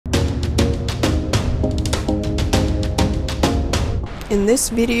In this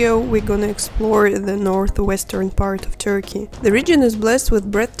video, we're gonna explore the northwestern part of Turkey. The region is blessed with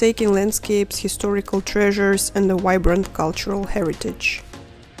breathtaking landscapes, historical treasures, and a vibrant cultural heritage.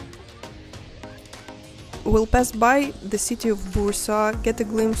 We'll pass by the city of Bursa, get a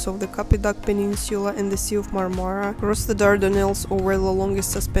glimpse of the Kapidag Peninsula and the Sea of Marmara, cross the Dardanelles over the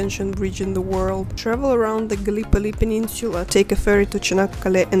longest suspension bridge in the world, travel around the Gallipoli Peninsula, take a ferry to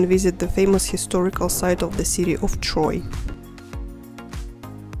Canakkale and visit the famous historical site of the city of Troy.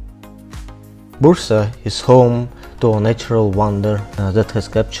 Bursa is home to a natural wonder that has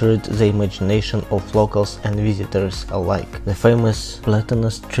captured the imagination of locals and visitors alike. The famous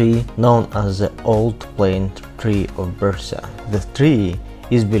platanus tree, known as the Old Plane Tree of Bursa. The tree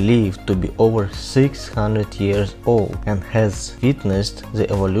is believed to be over 600 years old and has witnessed the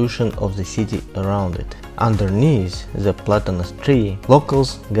evolution of the city around it. Underneath the platanus tree,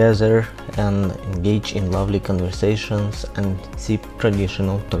 locals gather and engage in lively conversations and sip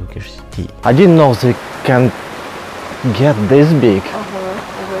traditional Turkish tea. I didn't know they can get this big.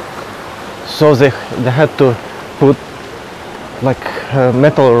 So they had to put like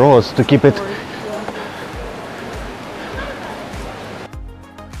metal rods to keep it.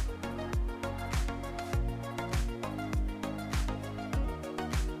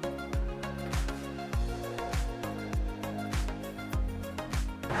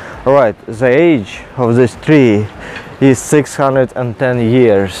 Alright, the age of this tree is 610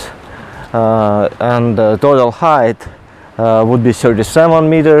 years and the total height would be 37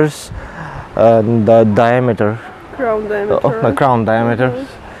 meters and the crown diameter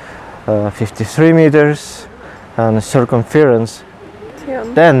 53 meters and circumference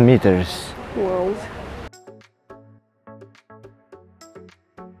 10 meters. Wow.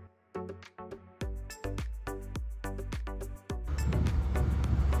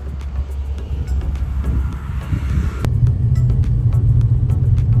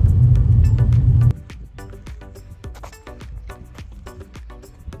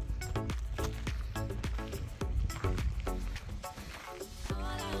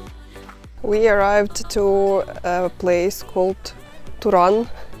 We arrived to a place called Turan,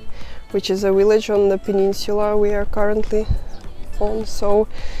 which is a village on the peninsula we are currently on. So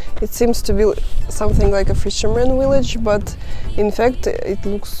it seems to be something like a fisherman village, but in fact it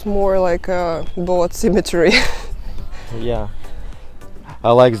looks more like a boat cemetery. Yeah,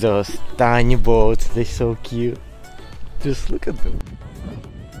 I like those tiny boats, they're so cute. Just look at them.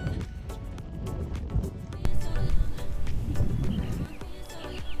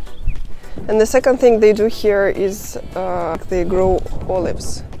 And the second thing they do here is they grow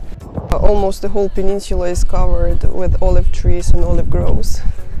olives. Almost the whole peninsula is covered with olive trees and olive groves.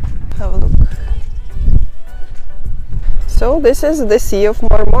 Have a look. So this is the Sea of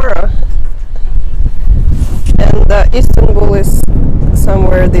Marmara, and Istanbul is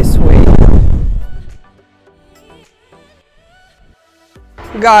somewhere this way.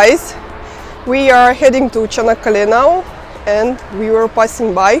 Guys, we are heading to Canakkale now, and we were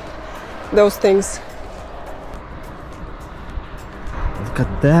passing by those things. Look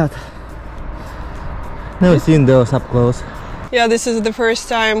at that. Never seen those up close. Yeah, this is the first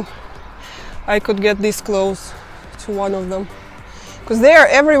time I could get this close to one of them. Because they are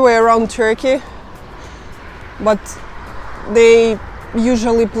everywhere around Turkey, but they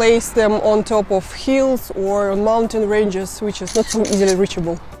usually place them on top of hills or on mountain ranges, which is not so easily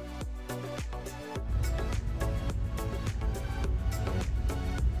reachable.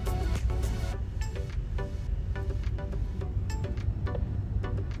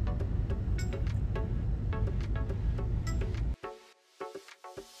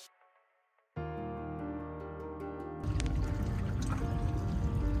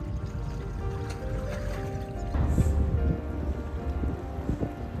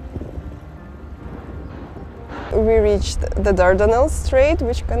 We reached the Dardanelles Strait,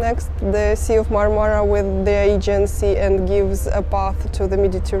 which connects the Sea of Marmara with the Aegean Sea and gives a path to the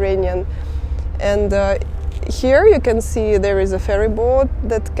Mediterranean. And here you can see there is a ferry boat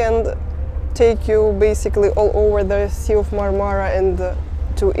that can take you basically all over the Sea of Marmara and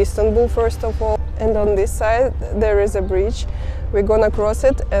to Istanbul first of all. And on this side there is a bridge. We're gonna cross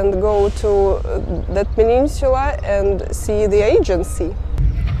it and go to that peninsula and see the Aegean Sea.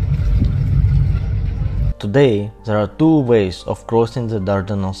 Today, there are two ways of crossing the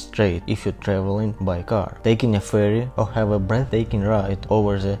Dardanelles Strait if you're traveling by car: taking a ferry or have a breathtaking ride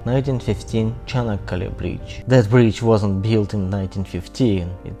over the 1915 Canakkale Bridge. That bridge wasn't built in 1915,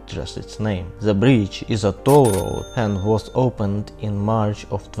 it's just its name. The bridge is a toll road and was opened in March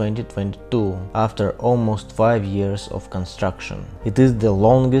of 2022 after almost 5 years of construction. It is the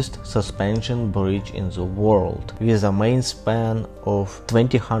longest suspension bridge in the world, with a main span of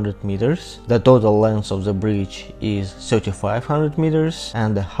 2,000 meters. The total length of the bridge is 3,500 meters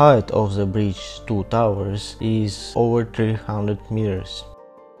and the height of the bridge's two towers is over 300 meters.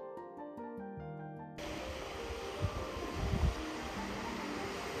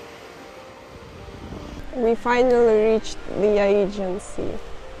 We finally reached the agency,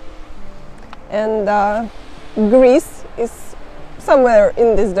 and Greece is somewhere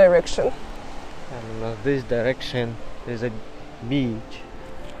in this direction. And this direction is a beach.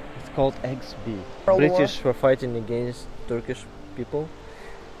 It's called X Beach. British were fighting against Turkish people,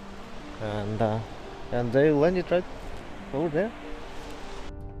 and they landed right over there.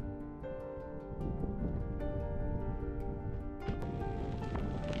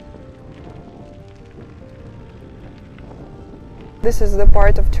 This is the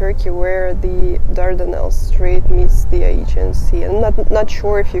part of Turkey where the Dardanelles Strait meets the agency. I'm not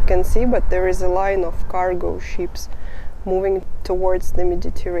sure if you can see, but there is a line of cargo ships moving towards the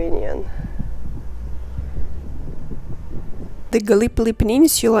Mediterranean. The Gallipoli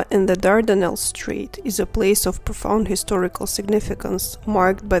Peninsula and the Dardanelles Strait is a place of profound historical significance,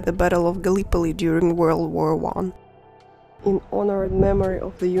 marked by the Battle of Gallipoli during World War I. In honor and memory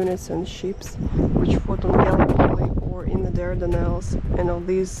of the units and ships which fought on Gallipoli or in the Dardanelles, and of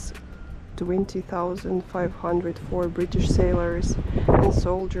these 20,504 British sailors and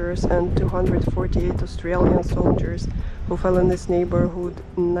soldiers and 248 Australian soldiers who fell in this neighborhood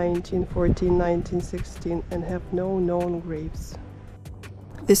in 1914-1916 and have no known graves.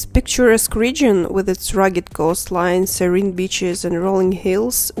 This picturesque region, with its rugged coastline, serene beaches and rolling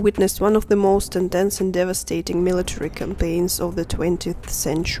hills, witnessed one of the most intense and devastating military campaigns of the 20th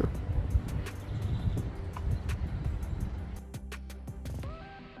century.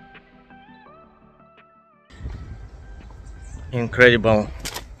 Incredible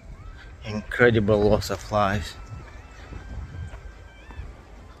loss of lives.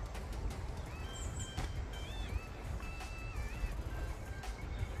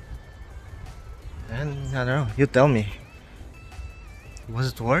 And I don't know, you tell me, was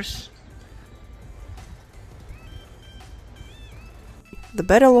it worse? The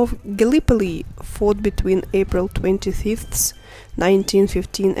Battle of Gallipoli, fought between April 25th,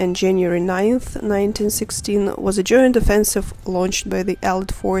 1915 and January 9th, 1916, was a joint offensive launched by the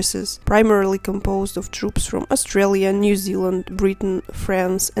Allied forces, primarily composed of troops from Australia, New Zealand, Britain,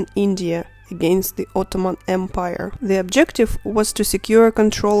 France and India, against the Ottoman Empire. The objective was to secure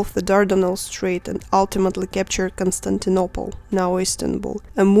control of the Dardanelles Strait and ultimately capture Constantinople, now Istanbul,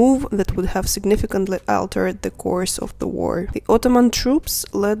 a move that would have significantly altered the course of the war. The Ottoman troops,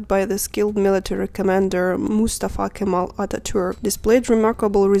 led by the skilled military commander Mustafa Kemal Atatürk, displayed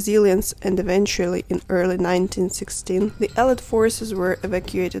remarkable resilience, and eventually, in early 1916, the Allied forces were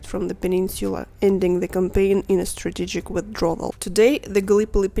evacuated from the peninsula, ending the campaign in a strategic withdrawal. Today, the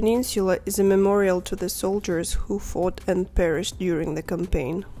Gallipoli Peninsula is a memorial to the soldiers who fought and perished during the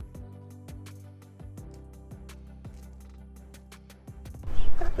campaign.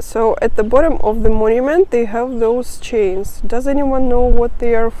 So at the bottom of the monument they have those chains. Does anyone know what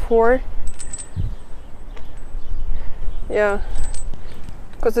they are for? Yeah,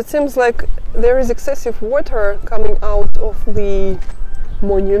 because it seems like there is excessive water coming out of the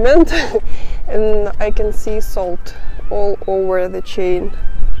monument and I can see salt all over the chain.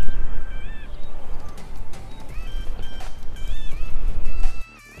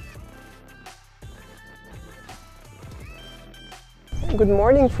 Good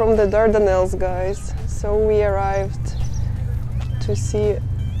morning from the Dardanelles, guys. So we arrived to see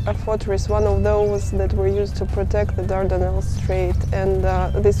a fortress, one of those that were used to protect the Dardanelles Strait, and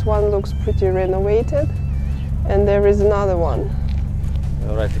this one looks pretty renovated, and there is another one.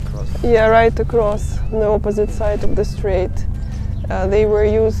 Right across. Yeah, right across, on the opposite side of the strait. They were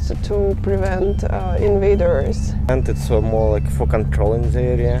used to prevent invaders. And it's more like for controlling the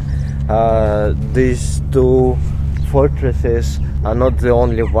area. These two fortresses are not the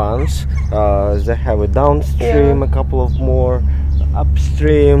only ones. They have a downstream, a couple of more,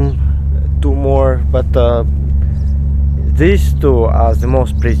 upstream, two more, but these two are the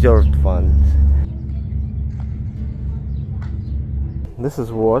most preserved ones. This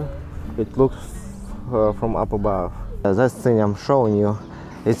is what it looks from up above. That thing I'm showing you,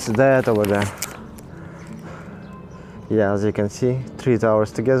 it's that over there. Yeah, as you can see, 3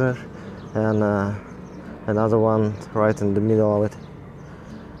 towers together and another one right in the middle of it.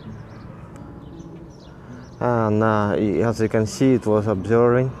 And as you can see, it was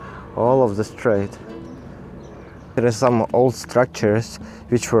observing all of the strait. There are some old structures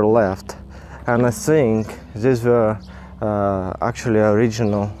which were left, and I think these were actually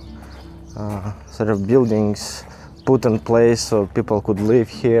original sort of buildings put in place so people could live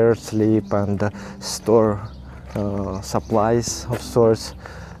here, sleep, and store supplies of sorts.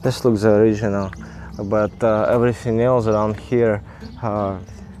 This looks original, but everything else around here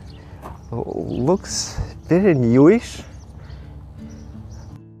looks very newish.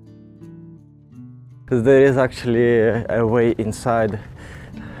 There is actually a way inside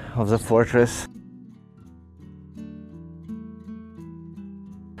of the fortress.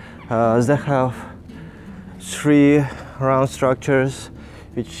 They have 3 round structures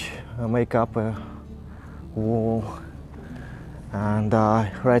which make up a wall, and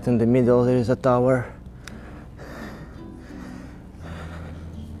right in the middle there is a tower.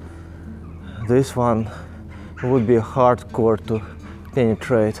 This one would be hardcore to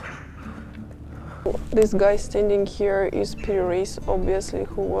penetrate. This guy standing here is Reis, obviously,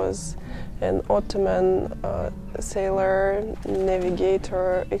 who was an Ottoman sailor,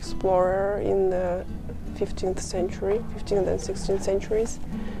 navigator, explorer in the 15th and 16th centuries.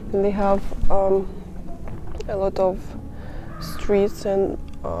 And they have a lot of streets and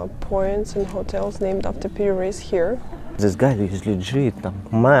points and hotels named after Reis here. This guy is legit,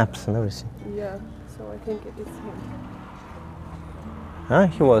 maps and everything. Yeah, so I think it's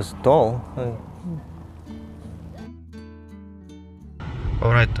him. He was tall.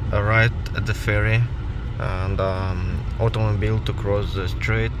 Alright, arrived at the ferry, and automobile to cross the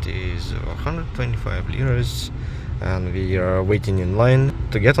strait is 125 liras, and we are waiting in line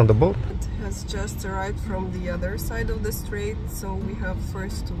to get on the boat. It has just arrived from the other side of the strait, so we have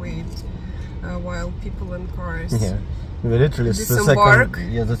first to wait while people and cars We literally disembark.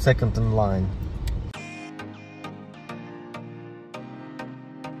 the second in line.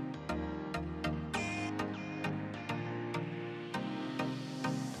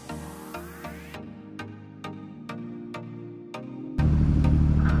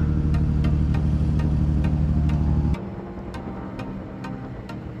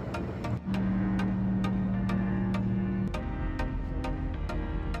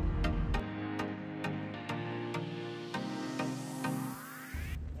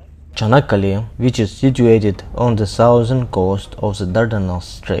 Canakkale, which is situated on the southern coast of the Dardanelles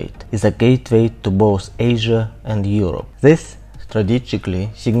Strait, is a gateway to both Asia and Europe. This strategically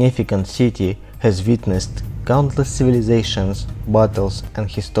significant city has witnessed countless civilizations, battles, and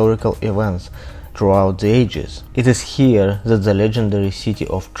historical events throughout the ages. It is here that the legendary city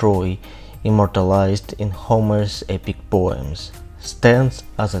of Troy, immortalized in Homer's epic poems, stands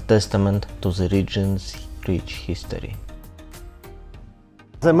as a testament to the region's rich history.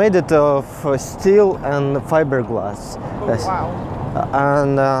 They made it of steel and fiberglass. Oh, wow.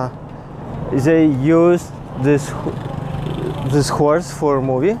 And they used this horse for a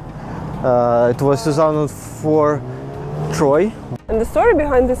movie. It was 2004 Troy. And the story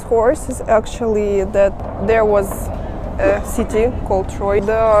behind this horse is actually that there was a city called Troy.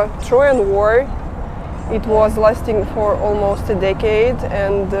 The Trojan War, it was lasting for almost a decade,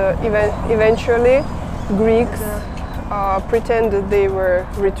 and eventually Greeks pretended they were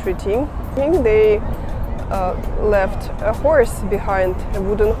retreating. They left a horse behind, a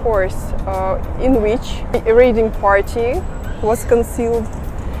wooden horse, in which a raiding party was concealed.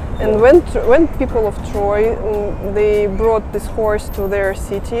 And when people of Troy, they brought this horse to their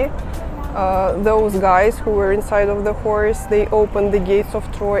city, those guys who were inside of the horse, they opened the gates of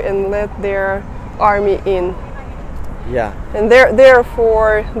Troy and let their army in. Yeah. And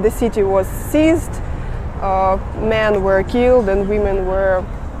therefore the city was seized. Men were killed and women were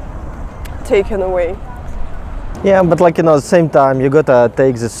taken away. Yeah, but at the same time, you gotta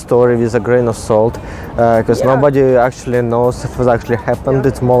take this story with a grain of salt, because nobody actually knows if it actually happened.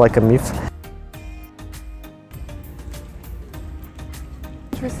 It's more like a myth.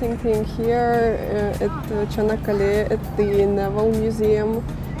 Interesting thing here at Canakkale, at the Naval Museum,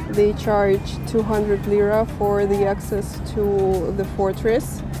 they charge 200 lira for the access to the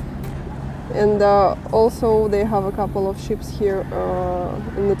fortress. And also they have a couple of ships here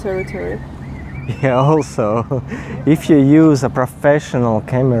in the territory. Yeah, also, if you use a professional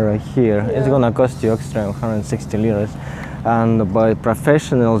camera here, it's gonna cost you extra 160 liras. And by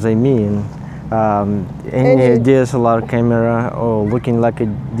professional, they mean any DSLR camera or looking like a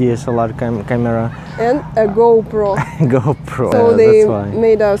DSLR camera. And a GoPro. GoPro, So yeah, they that's why.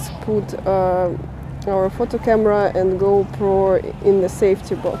 made us put our photo camera and GoPro in the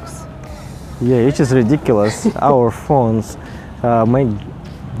safety box. Yeah, which is ridiculous. Our phones make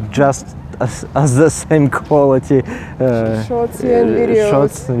just as the same quality shots and videos.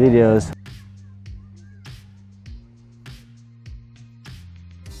 Shots and videos.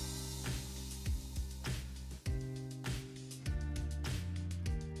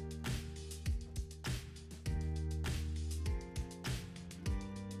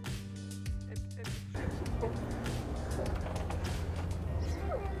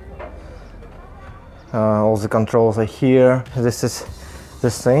 All the controls are here. This is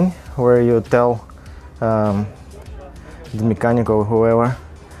this thing where you tell the mechanic or whoever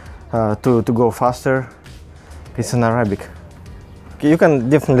to go faster. It's in Arabic. You can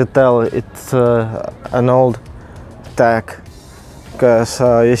definitely tell it's an old tech because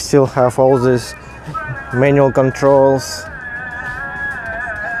you still have all these manual controls.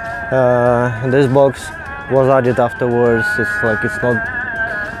 This box was added afterwards. It's not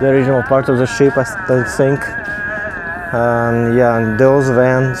the original part of the ship, I think. And yeah, and those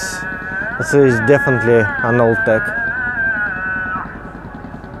vents, this is definitely an old tech.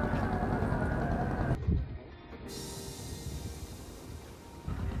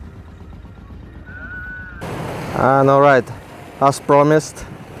 And alright, as promised,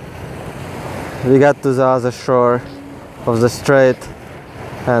 we got to the other shore of the strait,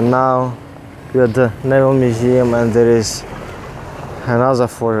 and now we're at the Naval Museum, and there is another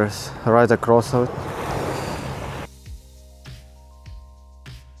fortress right across it.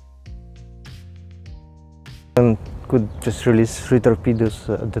 And could just release 3 torpedoes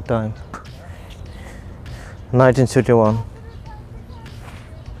at the time. 1931.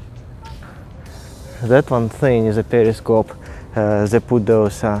 That one thing is a periscope. They put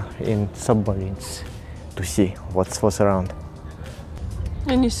those in submarines to see what's around.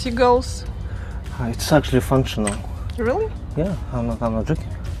 Any seagulls? It's actually functional. Really? Yeah, I'm not joking.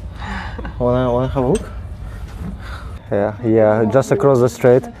 Wanna have a look? Yeah, just across the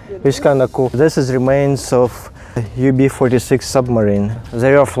strait, which is kind of cool. This is remains of UB-46 submarine. The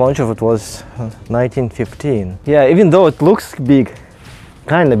year of launch of it was 1915. Yeah, even though it looks big,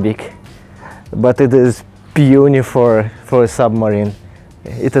 kind of big, but it is puny for a submarine.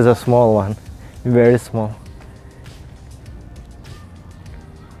 It is a small one, very small.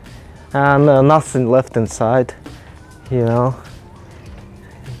 And nothing left inside, you know.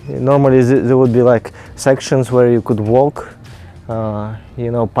 Normally there would be like sections where you could walk,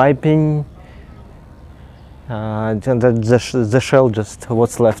 you know, piping, and the shell, just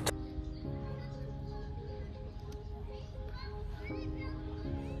what's left.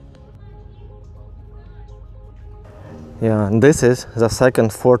 Yeah, and this is the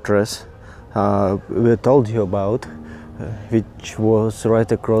second fortress we told you about, which was right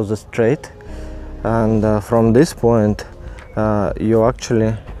across the strait. And from this point you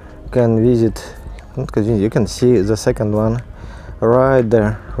actually can visit, because you can see the second one right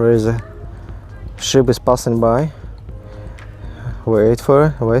there, where the ship is passing by. Wait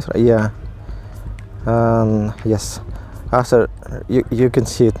for it, yeah. Yes, after you can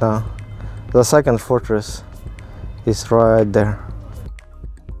see it now. The second fortress is right there.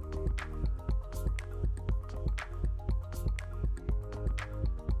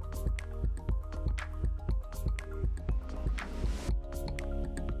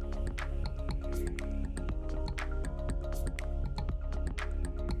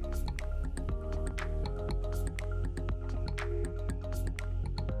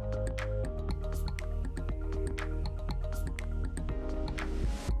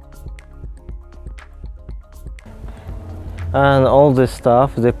 And all this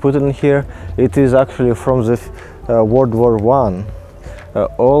stuff they put in here, it is actually from the World War I.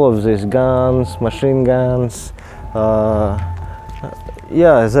 All of these guns, machine guns,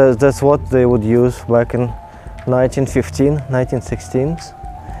 yeah, that's what they would use back in 1915, 1916s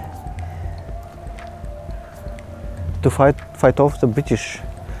to fight off the British.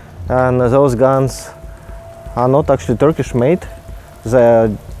 And those guns are not actually Turkish made. They're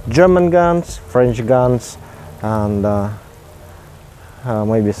German guns, French guns, and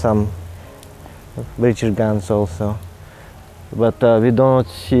maybe some British guns also, but we do not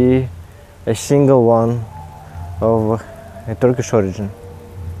see a single one of a Turkish origin.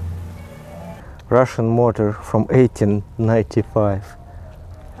 Russian mortar from 1895.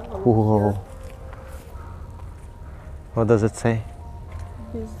 Whoa. What does it say?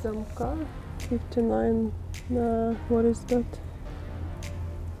 Bizamka 59. What is that?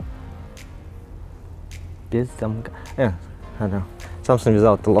 Bizamka. Yeah, I don't know. Something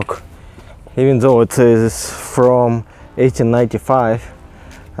without the lock. Even though it is from 1895,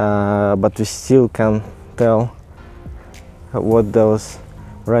 but we still can tell what those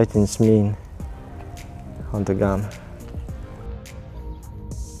writings mean on the gun.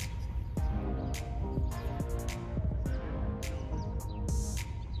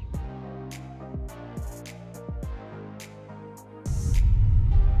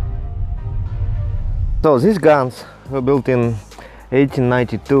 So these guns were built in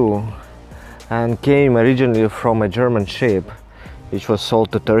 1892 and came originally from a German ship which was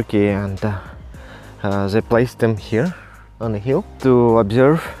sold to Turkey, and they placed them here on the hill to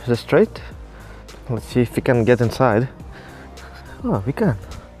observe the strait. Let's see if we can get inside. Oh, we can.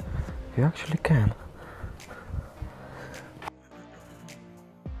 We actually can.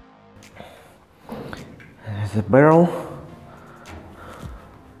 There's a barrel.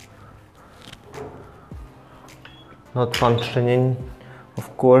 Not functioning,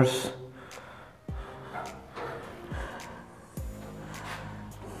 of course.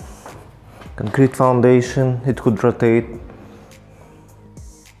 Concrete foundation, it could rotate.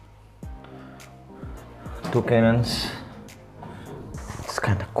 Two cannons. It's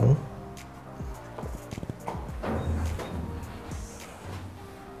kind of cool.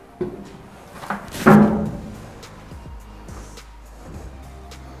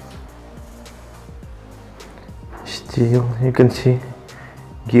 Steel, you can see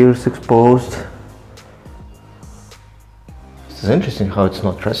gears exposed. It's interesting how it's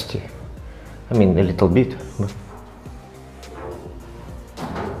not rusty. I mean, a little bit, but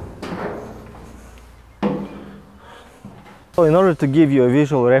so in order to give you a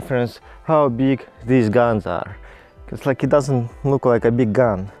visual reference how big these guns are, it's like it doesn't look like a big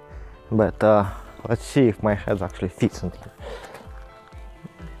gun, but let's see if my head actually fits in here.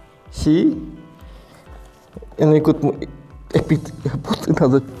 See? And we could put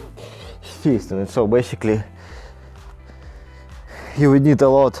another fist in it. So basically, you would need a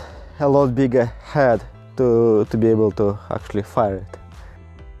lot bigger head to be able to actually fire it.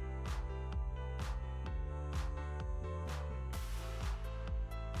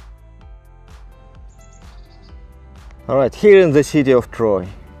 All right, here in the city of Troy,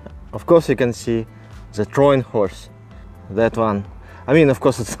 of course you can see the Trojan horse, that one. I mean, of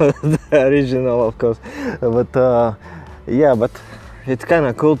course it's not the original, of course, but yeah, but it's kind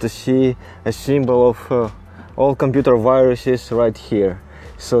of cool to see a symbol of all computer viruses right here.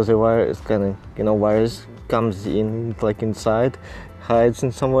 So the virus kind of, you know, virus comes in like inside, hides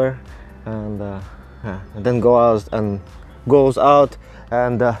in somewhere, and then goes out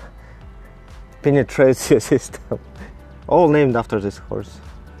and penetrates your system. All named after this horse.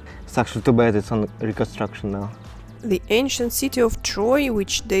 It's actually too bad it's on reconstruction now. The ancient city of Troy,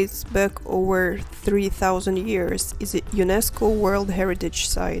 which dates back over 3,000 years, is a UNESCO World Heritage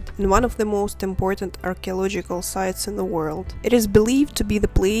Site and one of the most important archaeological sites in the world. It is believed to be the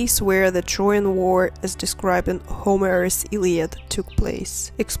place where the Trojan War, as described in Homer's Iliad, took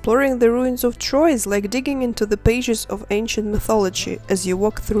place. Exploring the ruins of Troy is like digging into the pages of ancient mythology as you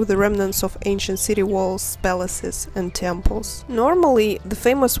walk through the remnants of ancient city walls, palaces, and temples. Normally, the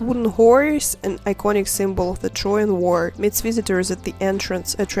famous wooden horse, an iconic symbol of the Trojan War, meets visitors at the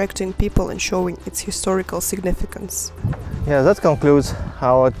entrance, attracting people and showing its historical significance. Yeah, that concludes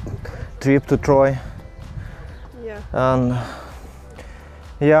our trip to Troy. Yeah. And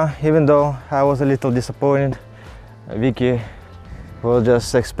yeah, even though I was a little disappointed, Vicky was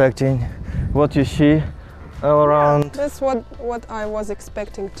just expecting what you see all around. Yeah, that's what I was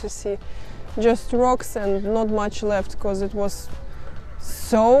expecting to see. Just rocks and not much left, because it was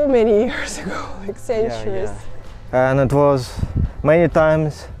so many years ago, like centuries. Yeah. And it was many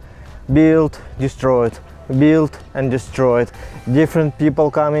times built, destroyed, built and destroyed. Different people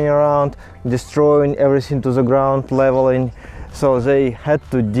coming around, destroying everything to the ground, leveling. So they had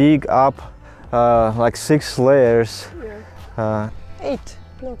to dig up like 6 layers. Yeah. 8.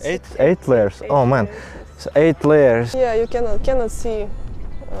 Not 6. 8 layers. Oh man, so 8 layers. Yeah, you cannot see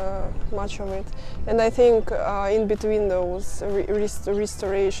much of it. And I think in between those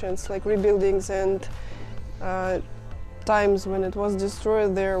restorations, like rebuildings and times when it was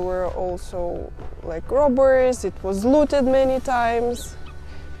destroyed, there were also like robbers, it was looted many times.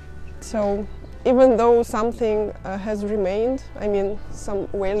 So even though something has remained, I mean some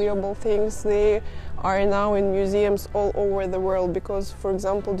valuable things, they are now in museums all over the world, because for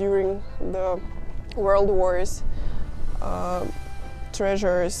example during the World Wars,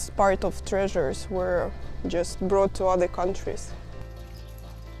 part of treasures were just brought to other countries.